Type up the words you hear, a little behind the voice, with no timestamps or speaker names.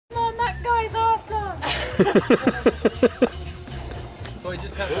So he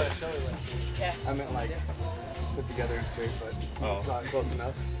just has a showy leg. Yeah. I meant like put together and straight, but not close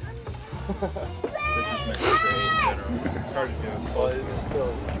enough. They just meant straight in general. It's hard to do. Well, it's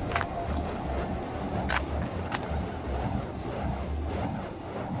still.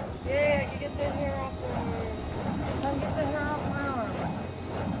 Yeah, I can get the hair off the arm. Come get the hair off my arm.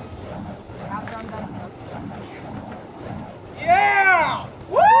 After I'm done. Yeah!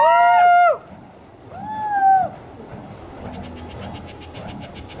 Woo!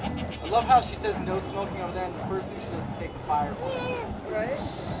 I love how she says no smoking over there, and the first thing she does is take the fire. Right?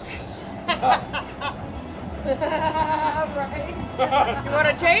 Right. You want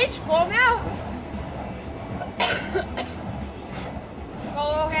to change? Well, now.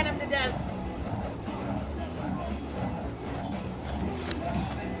 Go hand him the desk.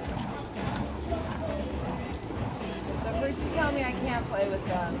 So first you tell me I can't play with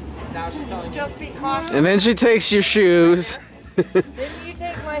them. Now she's telling me. Just be cautious. And then she takes your shoes. Then you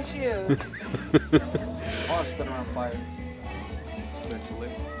take my shoes. Watch that around fire. Mentally.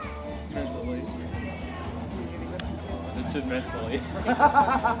 Mentally. It's just mentally.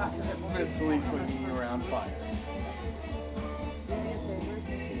 Mentally swinging you around fire.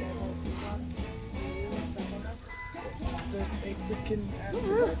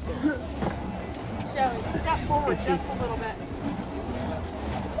 Shelly, step forward just a little bit.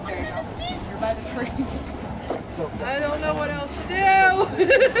 There you go. You're by the tree. I don't know what else to do.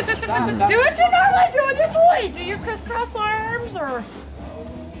 Do what you normally do with your boy. Do your crisscross arms or...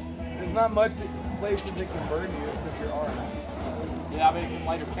 There's not much places that can burn you, it's just your arms. Yeah, but you can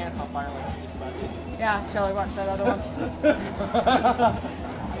light her pants on fire like you just about did. Yeah, Shelly, watch that other one.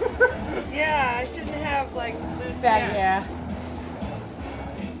 Yeah, I shouldn't have like loose pants. Yeah.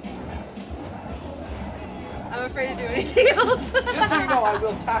 I'm afraid to do anything else. Just so you know, I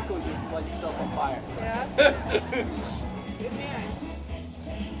will tackle you if you light yourself on fire. Yeah. Good man.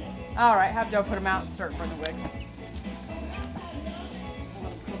 All right, have Joe put them out and start for the wigs.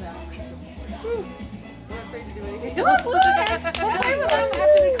 We're afraid to do anything else. We'll play with them.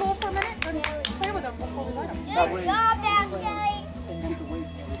 Have to be cool for a minute. Play with them before we light them. That way,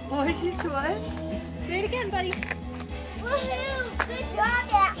 Oh, she's what? Say it again, buddy. Woohoo! Good job,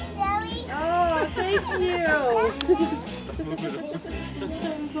 Shelly. Oh, thank you.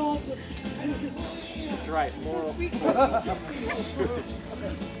 that was awesome. That's right, moral.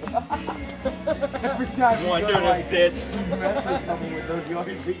 Every time you One go doing like this. you mess with someone with those, you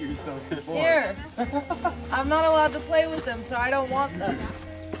always hit yourself before. Here. I'm not allowed to play with them, so I don't want them.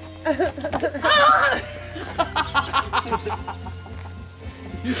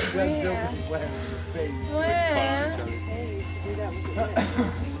 You should just jump and slam in your face. When?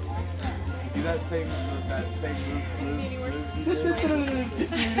 Do that same move you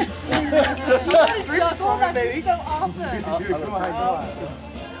did. Street performing, baby. So awesome. Come on.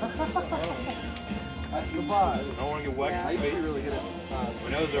 Come on. I don't want to get wet I in the used to face. really hit it. My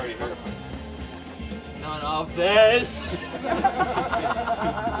nose already hurt. None of this.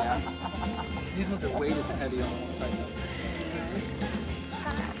 These ones are weighted and heavy on the one side.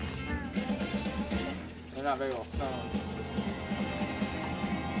 They're not very well sewn.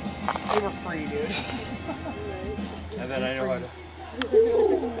 They were free, dude. And then I know how to.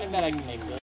 I bet I can make this.